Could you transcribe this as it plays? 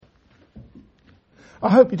I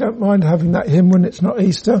hope you don't mind having that hymn when it's not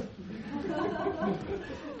Easter.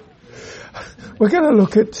 We're going to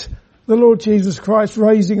look at the Lord Jesus Christ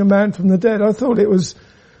raising a man from the dead. I thought it was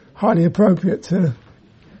highly appropriate to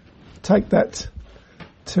take that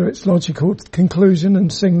to its logical conclusion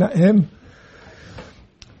and sing that hymn.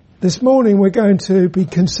 This morning we're going to be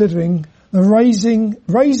considering the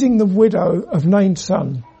raising the widow of Nain's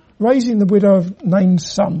son. Raising the widow of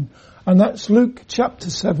Nain's son. And that's Luke chapter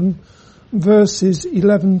 7, verses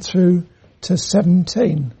 11 through to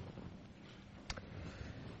 17.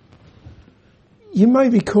 You may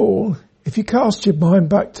recall, if you cast your mind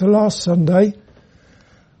back to last Sunday,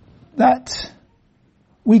 that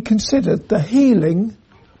we considered the healing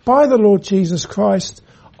by the Lord Jesus Christ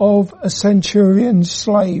of a centurion's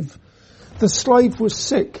slave. The slave was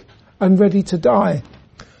sick and ready to die.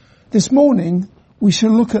 This morning we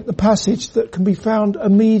shall look at the passage that can be found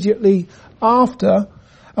immediately after,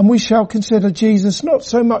 and we shall consider Jesus not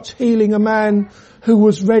so much healing a man who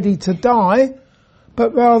was ready to die,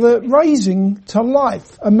 but rather raising to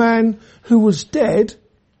life a man who was dead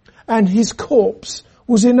and his corpse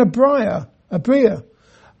was in a briar.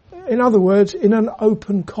 In other words, in an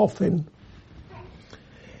open coffin.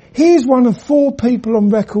 He is one of 4 people on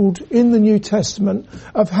record in the New Testament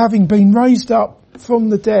of having been raised up from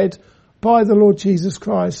the dead by the Lord Jesus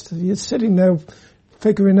Christ. You're sitting there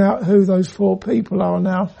figuring out who those 4 people are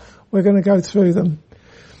now. We're going to go through them.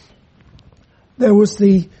 There was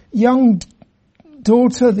the young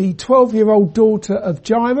daughter, the 12-year-old daughter of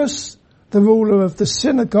Jairus, the ruler of the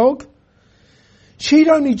synagogue. She'd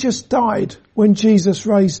only just died when Jesus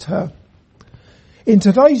raised her. In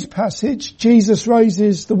today's passage, Jesus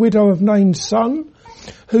raises the widow of Nain's son,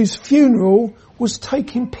 whose funeral was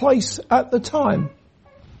taking place at the time.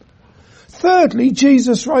 Thirdly,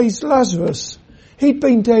 Jesus raised Lazarus. He'd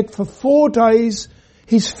been dead for 4 days.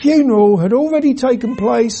 His funeral had already taken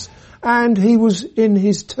place and he was in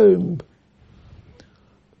his tomb.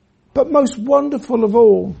 But most wonderful of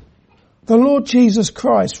all, the Lord Jesus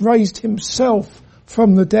Christ raised himself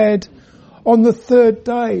from the dead on the 3rd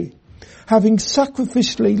day, having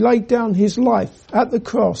sacrificially laid down his life at the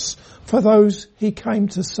cross for those he came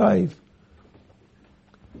to save.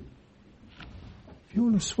 If you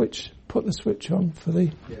want to put the switch on for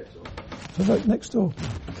the next door.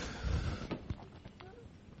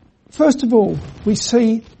 First of all, we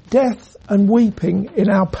see death and weeping in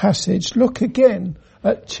our passage. Look again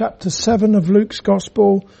at chapter 7 of Luke's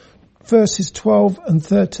Gospel, verses 12 and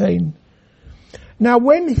 13. Now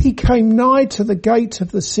when he came nigh to the gate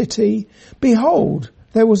of the city, behold,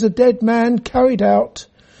 there was a dead man carried out,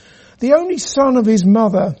 the only son of his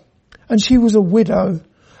mother, and she was a widow,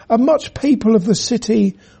 and much people of the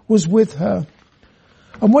city was with her.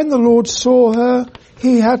 And when the Lord saw her,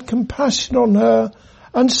 he had compassion on her,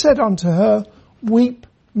 and said unto her, Weep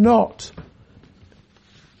not.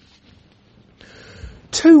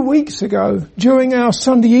 2 weeks ago, during our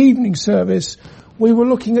Sunday evening service, we were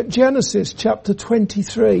looking at Genesis chapter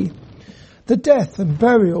 23. The death and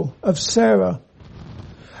burial of Sarah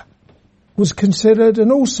was considered,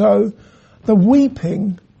 and also the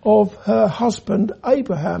weeping of her husband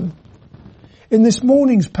Abraham. In this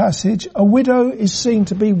morning's passage, a widow is seen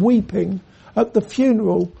to be weeping at the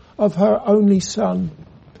funeral of her only son.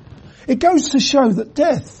 It goes to show that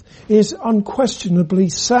death is unquestionably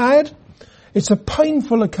sad. It's a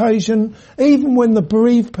painful occasion, even when the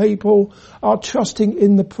bereaved people are trusting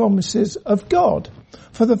in the promises of God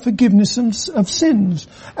for the forgiveness of sins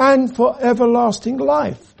and for everlasting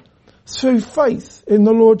life through faith in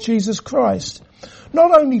the Lord Jesus Christ,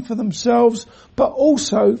 not only for themselves, but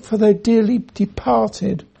also for their dearly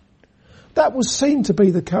departed. That was seen to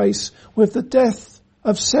be the case with the death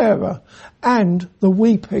of Sarah and the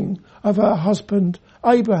weeping of her husband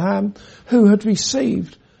Abraham, who had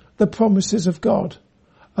received the promises of God,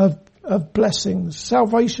 of blessings,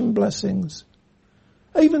 salvation blessings.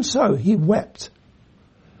 Even so, he wept.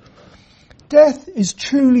 Death is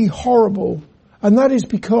truly horrible, and that is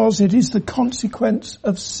because it is the consequence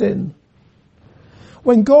of sin.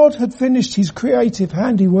 When God had finished his creative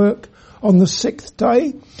handiwork on the 6th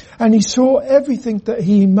day, and he saw everything that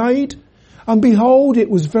he made, and behold, it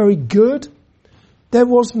was very good, there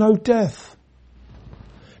was no death.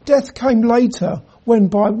 Death came later, when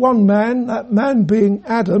by one man, that man being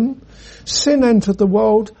Adam, sin entered the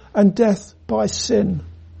world, and death by sin.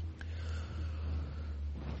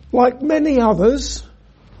 Like many others,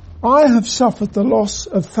 I have suffered the loss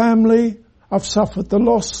of family, I've suffered the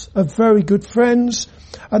loss of very good friends,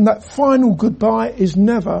 and that final goodbye is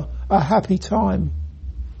never a happy time.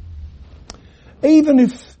 Even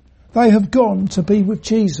if they have gone to be with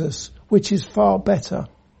Jesus, which is far better.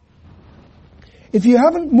 If you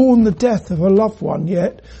haven't mourned the death of a loved one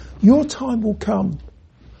yet, your time will come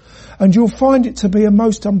and you'll find it to be a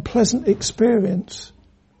most unpleasant experience.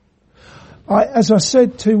 As I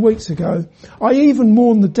said 2 weeks ago, I even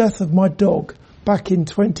mourned the death of my dog back in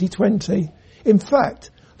 2020. In fact,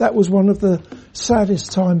 that was one of the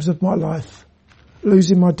saddest times of my life,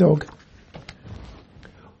 losing my dog.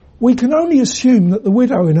 We can only assume that the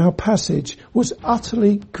widow in our passage was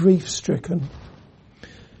utterly grief-stricken,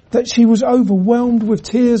 that she was overwhelmed with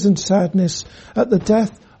tears and sadness at the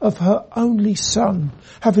death of her only son,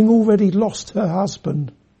 having already lost her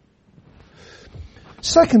husband.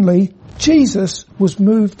 Secondly, Jesus was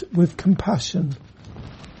moved with compassion.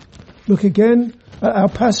 Look again at our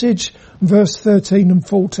passage, verse 13 and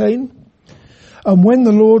 14. And when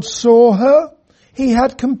the Lord saw her, he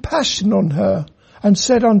had compassion on her and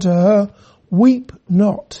said unto her, weep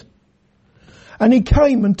not. And he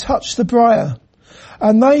came and touched the briar,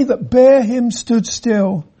 and they that bare him stood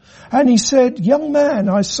still. And he said, young man,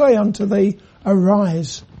 I say unto thee,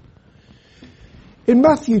 arise. In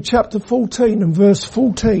Matthew chapter 14 and verse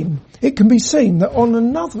 14, it can be seen that on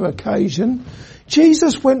another occasion,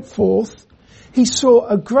 Jesus went forth, he saw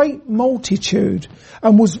a great multitude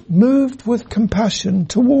and was moved with compassion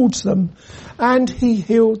towards them, and he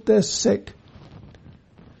healed their sick.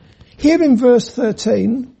 Here in verse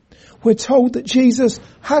 13, we're told that Jesus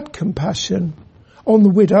had compassion on the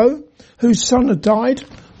widow whose son had died,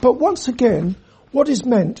 but once again, what is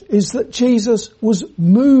meant is that Jesus was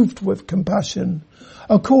moved with compassion,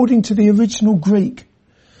 according to the original Greek.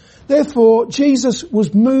 Therefore, Jesus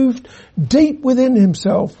was moved deep within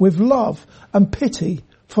himself with love and pity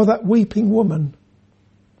for that weeping woman.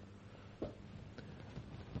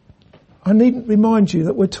 I needn't remind you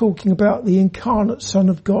that we're talking about the incarnate Son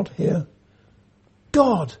of God here.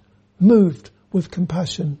 God moved with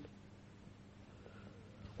compassion.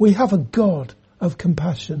 We have a God of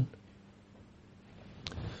compassion.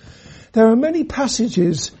 There are many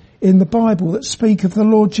passages in the Bible that speak of the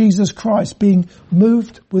Lord Jesus Christ being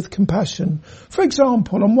moved with compassion. For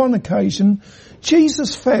example, on one occasion,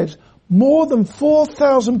 Jesus fed more than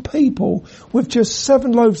 4,000 people with just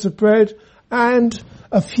 7 loaves of bread and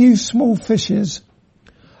a few small fishes.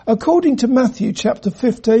 According to Matthew chapter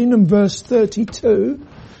 15 and verse 32,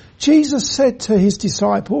 Jesus said to his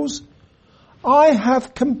disciples, I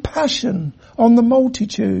have compassion on the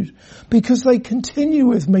multitude because they continue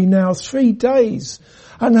with me now 3 days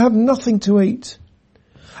and have nothing to eat.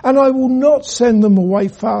 And I will not send them away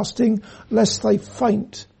fasting lest they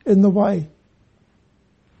faint in the way.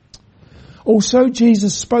 Also,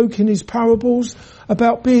 Jesus spoke in his parables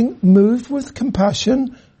about being moved with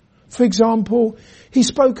compassion. For example, he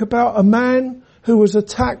spoke about a man who was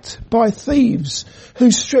attacked by thieves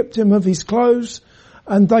who stripped him of his clothes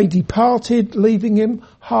and they departed, leaving him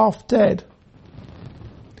half dead.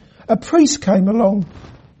 A priest came along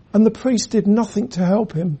and the priest did nothing to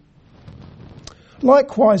help him.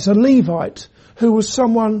 Likewise, a Levite who was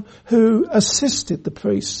someone who assisted the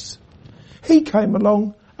priests. He came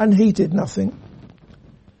along and he did nothing.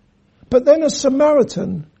 But then a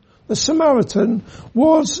Samaritan, the Samaritan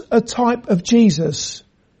was a type of Jesus,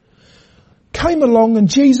 came along and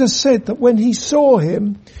Jesus said that when he saw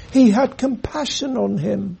him, he had compassion on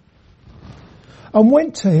him and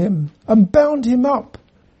went to him and bound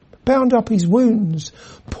up his wounds,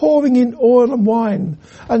 pouring in oil and wine,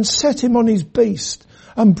 and set him on his beast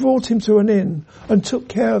and brought him to an inn and took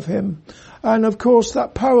care of him. And of course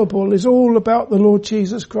that parable is all about the Lord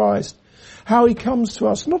Jesus Christ, how he comes to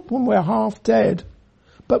us, not when we're half dead,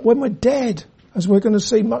 but when we're dead, as we're going to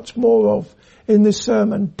see much more of in this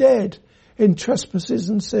sermon, dead in trespasses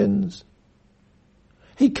and sins.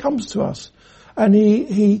 He comes to us and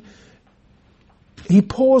he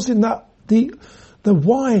pours in that the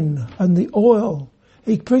wine and the oil.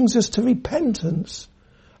 He brings us to repentance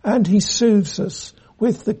and he soothes us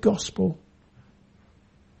with the gospel.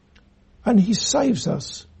 And he saves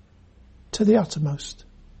us to the uttermost.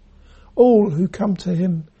 All who come to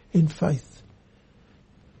him in faith.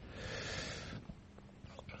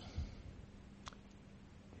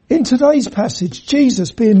 In today's passage,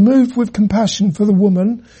 Jesus, being moved with compassion for the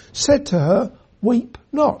woman, said to her, weep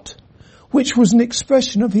not, which was an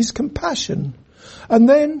expression of his compassion. And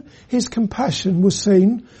then his compassion was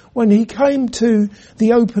seen when he came to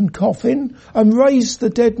the open coffin and raised the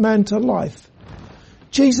dead man to life.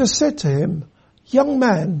 Jesus said to him, young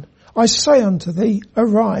man, I say unto thee,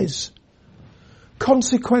 arise.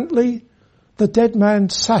 Consequently, the dead man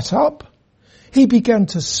sat up, he began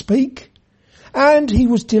to speak, and he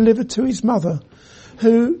was delivered to his mother,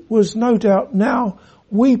 who was no doubt now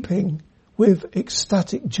weeping with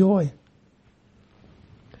ecstatic joy.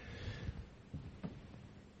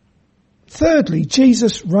 Thirdly,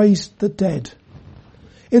 Jesus raised the dead.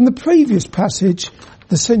 In the previous passage,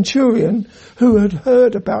 the centurion who had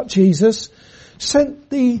heard about Jesus sent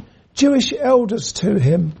the Jewish elders to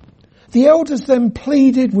him. The elders then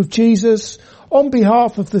pleaded with Jesus on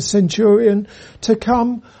behalf of the centurion to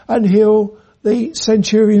come and heal the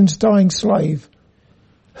centurion's dying slave,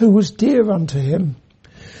 who was dear unto him.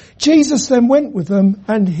 Jesus then went with them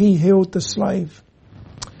and he healed the slave.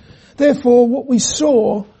 Therefore, what we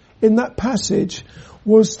saw in that passage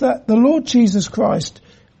was that the Lord Jesus Christ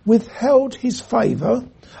withheld his favour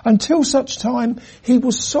until such time he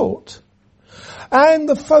was sought. And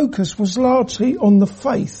the focus was largely on the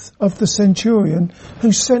faith of the centurion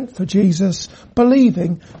who sent for Jesus,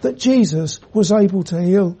 believing that Jesus was able to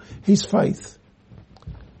heal his faith.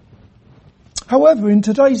 However, in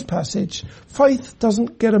today's passage, faith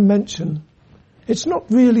doesn't get a mention. It's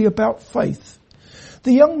not really about faith.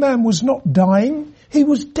 The young man was not dying, he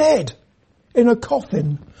was dead in a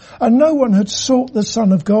coffin, and no one had sought the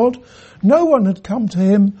Son of God, no one had come to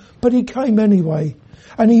him, but he came anyway.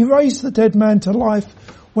 And he raised the dead man to life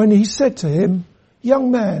when he said to him, "Young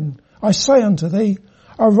man, I say unto thee,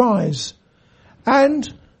 arise."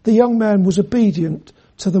 And the young man was obedient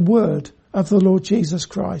to the word of the Lord Jesus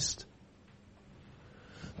Christ.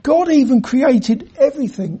 God even created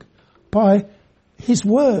everything by his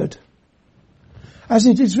word. As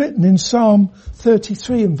it is written in Psalm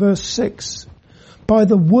 33 and verse 6, "By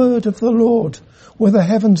the word of the Lord were the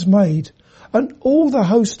heavens made, and all the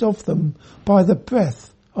host of them by the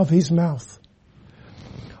breath of his mouth."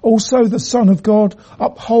 Also the Son of God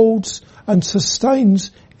upholds and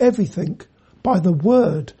sustains everything by the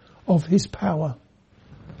word of his power.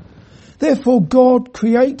 Therefore God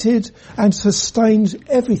created and sustains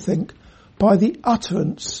everything by the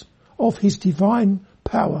utterance of his divine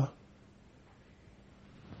power.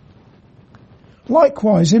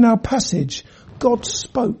 Likewise, in our passage, God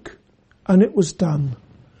spoke and it was done.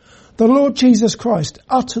 The Lord Jesus Christ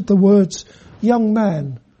uttered the words, "Young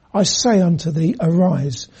man, I say unto thee,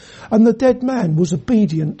 arise." And the dead man was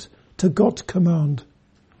obedient to God's command.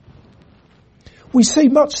 We see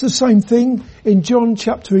much the same thing in John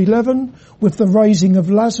chapter 11 with the raising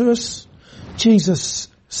of Lazarus. Jesus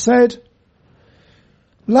said,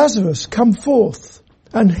 "Lazarus, come forth."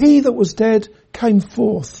 And he that was dead came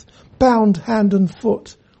forth, bound hand and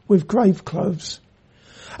foot with grave clothes.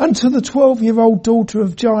 And to the 12-year-old daughter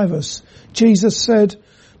of Jairus, Jesus said,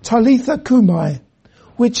 "Talitha cumi,"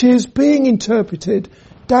 which is, being interpreted,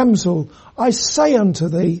 "Damsel, I say unto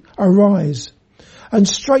thee, arise." And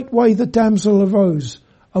straightway the damsel arose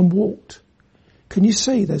and walked. Can you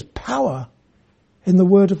see there's power in the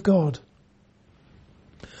word of God?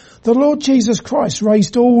 The Lord Jesus Christ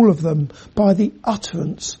raised all of them by the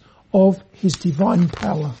utterance of his divine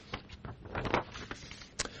power.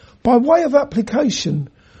 By way of application,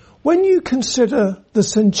 when you consider the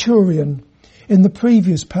centurion in the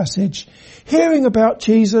previous passage, hearing about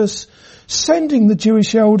Jesus, sending the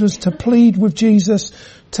Jewish elders to plead with Jesus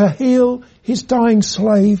to heal his dying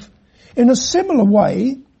slave, in a similar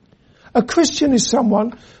way, a Christian is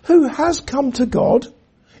someone who has come to God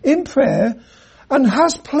in prayer and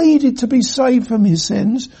has pleaded to be saved from his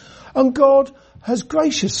sins, and God has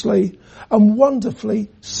graciously and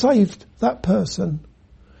wonderfully saved that person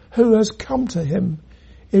who has come to him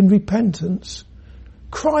in repentance,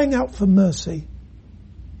 crying out for mercy.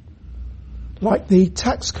 Like the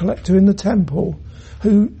tax collector in the temple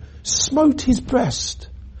who smote his breast.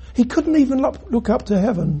 He couldn't even look up to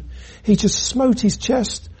heaven. He just smote his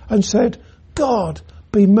chest and said, "God,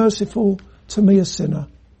 be merciful to me, a sinner."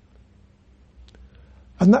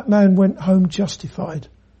 And that man went home justified.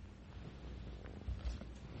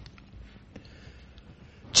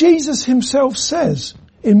 Jesus himself says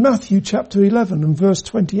in Matthew chapter 11 and verse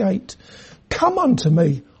 28, "Come unto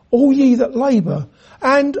me, all ye that labour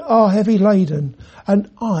and are heavy laden, and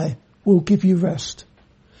I will give you rest."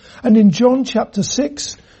 And in John chapter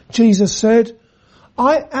 6, Jesus said,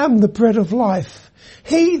 "I am the bread of life.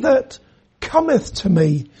 He that cometh to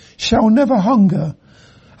me shall never hunger,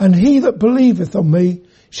 and he that believeth on me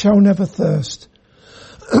shall never thirst.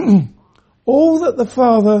 All that the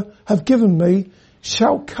Father hath given me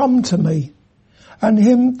shall come to me, and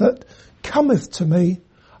him that cometh to me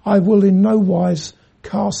I will in no wise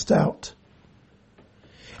cast out."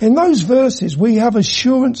 In those verses we have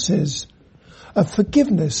assurances of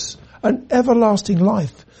forgiveness and everlasting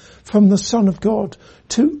life from the Son of God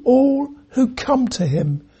to all who come to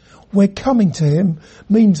him, where coming to him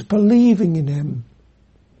means believing in him.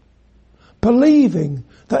 Believing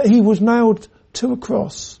that he was nailed to a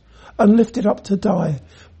cross and lifted up to die,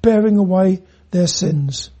 bearing away their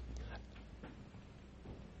sins.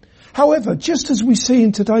 However, just as we see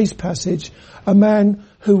in today's passage, a man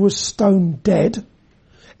who was stone dead,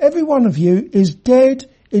 every one of you is dead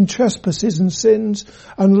in trespasses and sins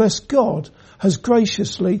unless God has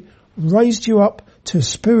graciously raised you up to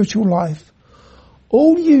spiritual life.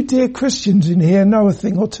 All you dear Christians in here know a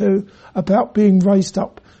thing or two about being raised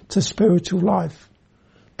up to spiritual life.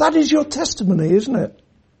 That is your testimony, isn't it?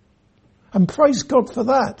 And praise God for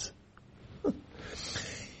that.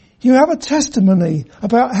 You have a testimony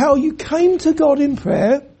about how you came to God in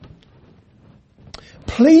prayer,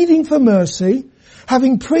 pleading for mercy,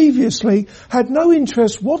 having previously had no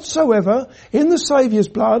interest whatsoever in the Saviour's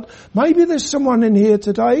blood. Maybe there's someone in here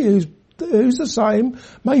today who's the same,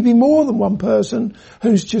 maybe more than one person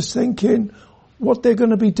who's just thinking what they're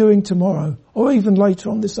going to be doing tomorrow or even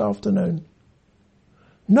later on this afternoon.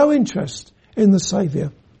 No interest in the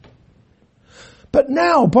Saviour. But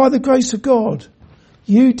now, by the grace of God,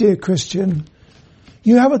 you, dear Christian,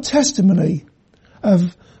 you have a testimony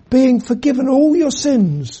of being forgiven all your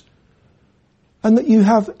sins and that you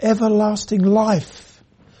have everlasting life.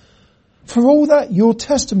 For all that, your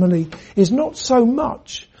testimony is not so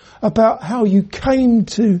much about how you came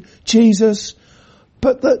to Jesus,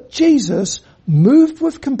 but that Jesus, moved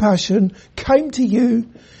with compassion, came to you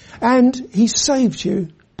and he saved you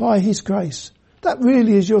by his grace. That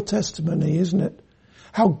really is your testimony, isn't it?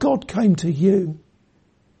 How God came to you.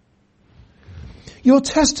 Your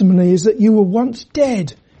testimony is that you were once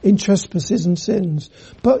dead in trespasses and sins,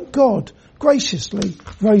 but God graciously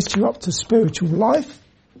raised you up to spiritual life.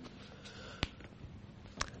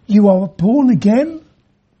 You are born again,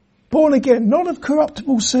 not of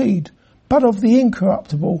corruptible seed, but of the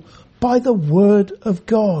incorruptible, by the word of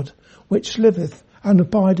God, which liveth and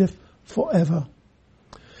abideth forever.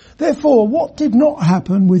 Therefore, what did not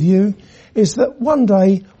happen with you is that one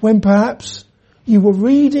day when perhaps you were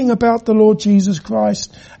reading about the Lord Jesus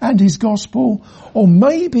Christ and his gospel, or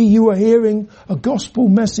maybe you were hearing a gospel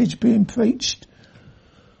message being preached,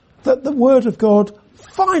 that the word of God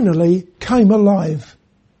finally came alive.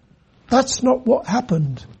 That's not what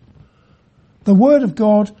happened. The word of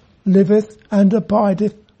God liveth and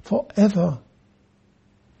abideth forever.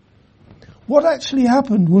 What actually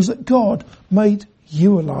happened was that God made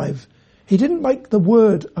you alive. He didn't make the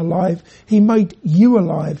word alive. He made you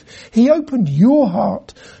alive. He opened your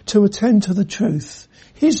heart to attend to the truth,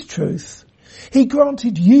 his truth. He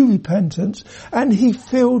granted you repentance and he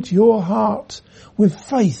filled your heart with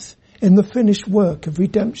faith in the finished work of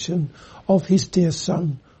redemption of his dear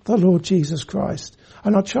Son, the Lord Jesus Christ.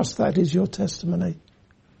 And I trust that is your testimony.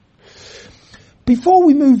 Before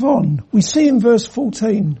we move on, we see in verse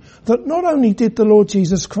 14 that not only did the Lord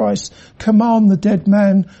Jesus Christ command the dead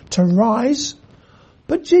man to rise,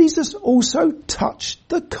 but Jesus also touched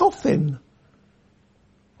the coffin.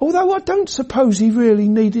 Although I don't suppose he really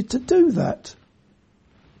needed to do that.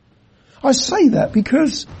 I say that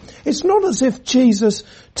because it's not as if Jesus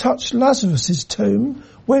touched Lazarus' tomb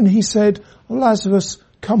when he said, "Lazarus,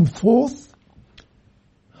 come forth."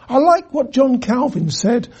 I like what John Calvin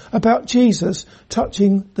said about Jesus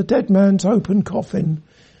touching the dead man's open coffin.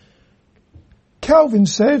 Calvin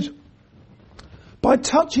said, by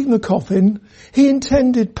touching the coffin, he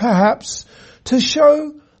intended perhaps to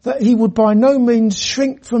show that he would by no means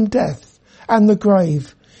shrink from death and the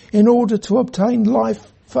grave in order to obtain life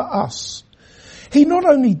for us. He not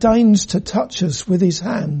only deigns to touch us with his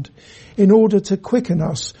hand in order to quicken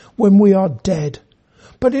us when we are dead,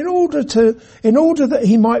 but in order that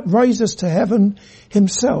he might raise us to heaven,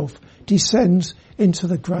 himself descends into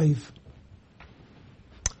the grave.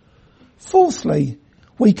 Fourthly,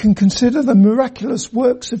 we can consider the miraculous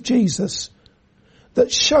works of Jesus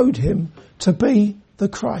that showed him to be the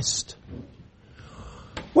Christ.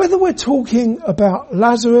 Whether we're talking about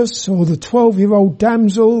Lazarus or the 12-year-old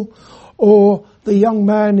damsel or the young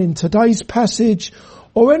man in today's passage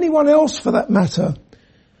or anyone else for that matter,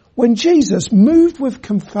 when Jesus moved with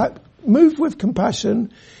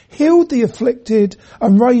compassion, healed the afflicted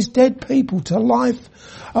and raised dead people to life,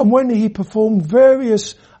 and when he performed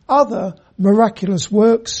various other miraculous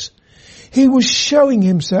works, he was showing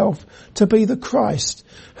himself to be the Christ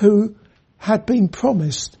who had been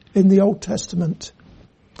promised in the Old Testament.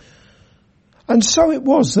 And so it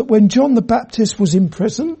was that when John the Baptist was in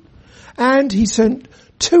prison and he sent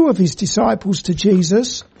 2 of his disciples to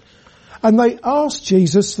Jesus, and they asked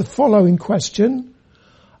Jesus the following question,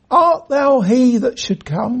 "Art thou he that should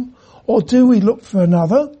come, or do we look for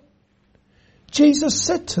another?" Jesus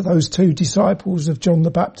said to those 2 disciples of John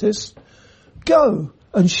the Baptist, "Go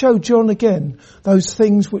and show John again those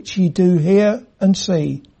things which ye do hear and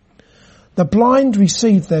see. The blind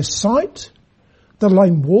receive their sight, the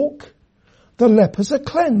lame walk, the lepers are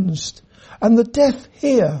cleansed, and the deaf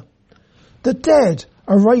hear. The dead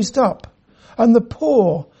are raised up, and the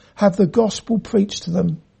poor have the gospel preached to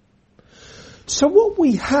them. So what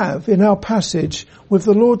we have in our passage with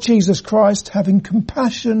the Lord Jesus Christ having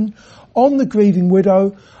compassion on the grieving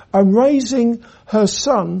widow and raising her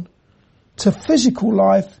son to physical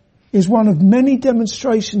life is one of many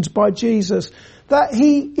demonstrations by Jesus that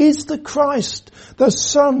he is the Christ, the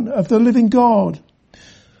Son of the living God,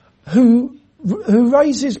 who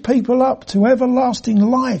raises people up to everlasting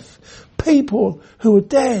life, people who are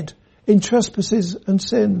dead in trespasses and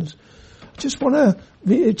sins.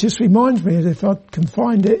 It just reminds me, if I can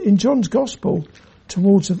find it, in John's Gospel,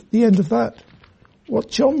 towards the end of that, what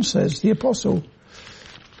John says, the Apostle.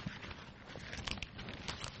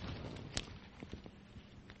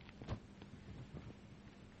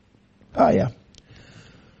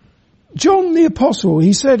 John the Apostle,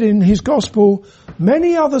 he said in his Gospel,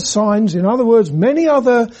 many other signs, in other words, many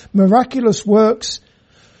other miraculous works,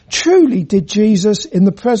 truly did Jesus in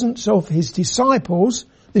the presence of his disciples.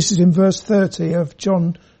 This is in verse 30 of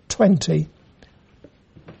John 20.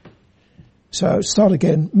 So start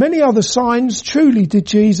again. Many other signs truly did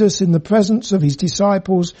Jesus in the presence of his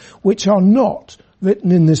disciples, which are not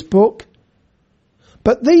written in this book.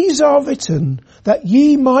 But these are written that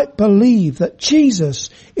ye might believe that Jesus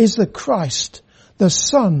is the Christ, the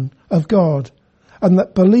Son of God, and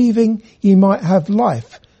that believing ye might have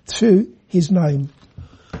life through his name.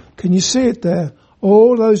 Can you see it there?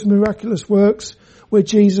 All those miraculous works where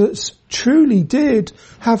Jesus truly did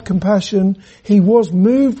have compassion. He was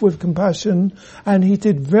moved with compassion, and he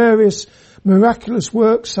did various miraculous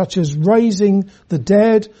works such as raising the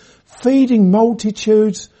dead, feeding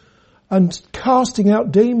multitudes, and casting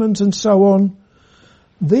out demons and so on.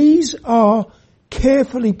 These are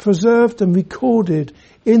carefully preserved and recorded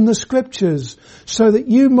in the scriptures so that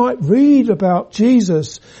you might read about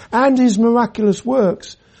Jesus and his miraculous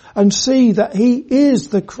works and see that he is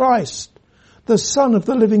the Christ, the Son of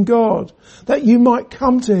the living God, that you might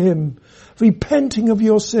come to him, repenting of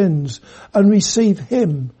your sins, and receive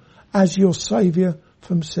him as your Saviour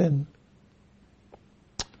from sin.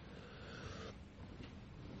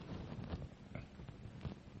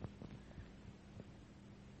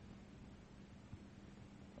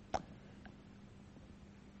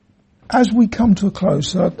 As we come to a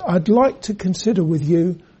close, I'd like to consider with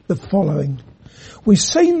you the following. We've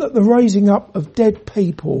seen that the raising up of dead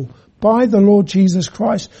people by the Lord Jesus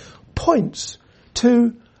Christ points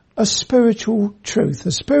to a spiritual truth,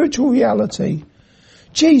 a spiritual reality.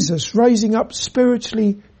 Jesus raising up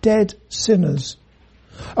spiritually dead sinners.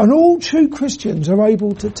 And all true Christians are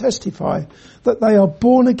able to testify that they are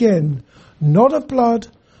born again, not of blood,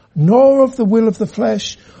 nor of the will of the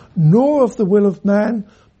flesh, nor of the will of man,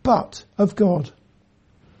 but of God.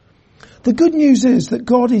 The good news is that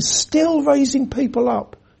God is still raising people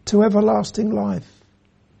up to everlasting life.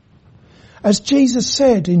 As Jesus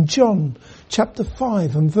said in John chapter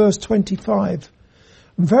 5 and verse 25,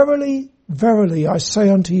 Verily, verily, I say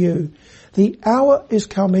unto you, the hour is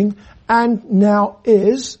coming and now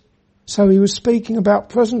is. So he was speaking about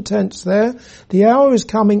present tense there. The hour is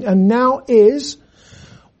coming and now is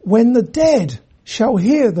when the dead shall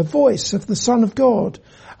hear the voice of the Son of God,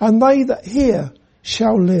 and they that hear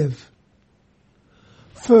shall live.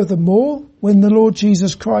 Furthermore, when the Lord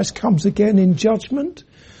Jesus Christ comes again in judgment,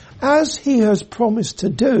 as he has promised to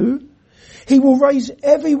do, he will raise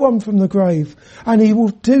everyone from the grave, and he will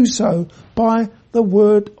do so by the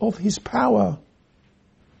word of his power.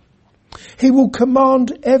 He will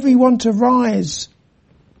command everyone to rise,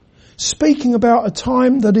 speaking about a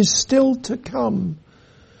time that is still to come.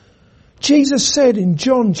 Jesus said in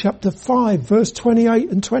John chapter 5 verse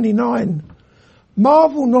 28 and 29,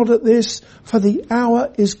 Marvel not at this, for the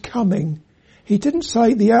hour is coming. He didn't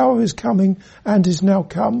say the hour is coming and is now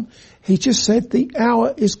come. He just said the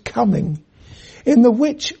hour is coming, in the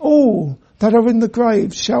which all that are in the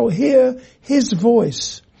grave shall hear his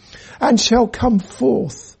voice and shall come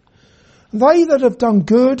forth. They that have done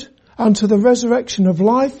good unto the resurrection of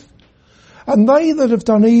life, and they that have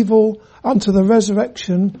done evil unto the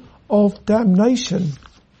resurrection of damnation.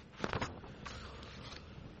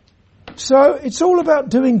 So it's all about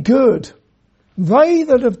doing good. They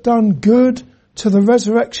that have done good to the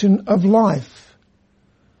resurrection of life.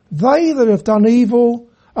 They that have done evil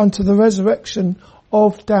unto the resurrection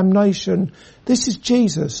of damnation. This is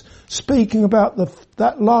Jesus speaking about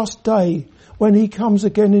that last day when he comes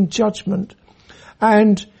again in judgment.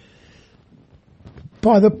 And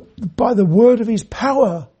by the word of his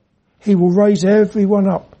power, he will raise everyone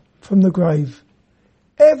up from the grave.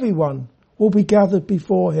 Everyone will be gathered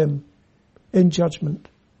before him in judgment.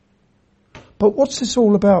 But what's this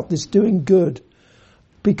all about, this doing good?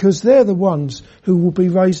 Because they're the ones who will be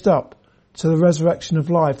raised up to the resurrection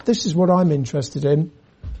of life. This is what I'm interested in.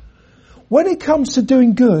 When it comes to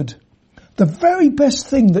doing good, the very best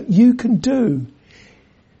thing that you can do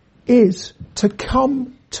is to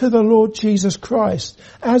come to the Lord Jesus Christ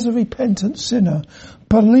as a repentant sinner,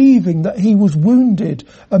 believing that he was wounded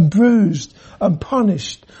and bruised and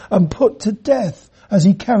punished and put to death as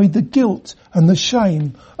he carried the guilt and the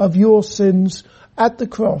shame of your sins at the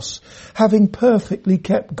cross, having perfectly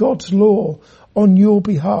kept God's law on your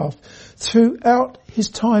behalf throughout his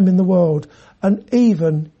time in the world and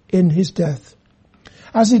even in his death.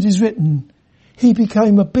 As it is written, he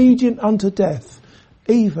became obedient unto death,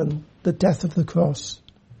 even the death of the cross.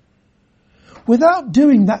 Without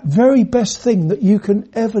doing that very best thing that you can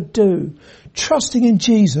ever do, trusting in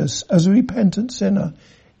Jesus as a repentant sinner,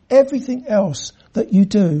 everything else that you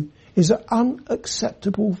do is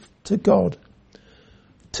unacceptable to God.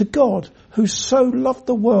 To God, who so loved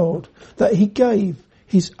the world that he gave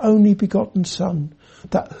his only begotten Son,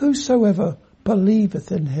 that whosoever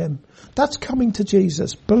believeth in him, that's coming to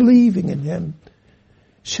Jesus, believing in him,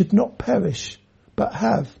 should not perish, but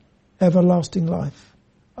have everlasting life.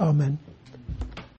 Amen.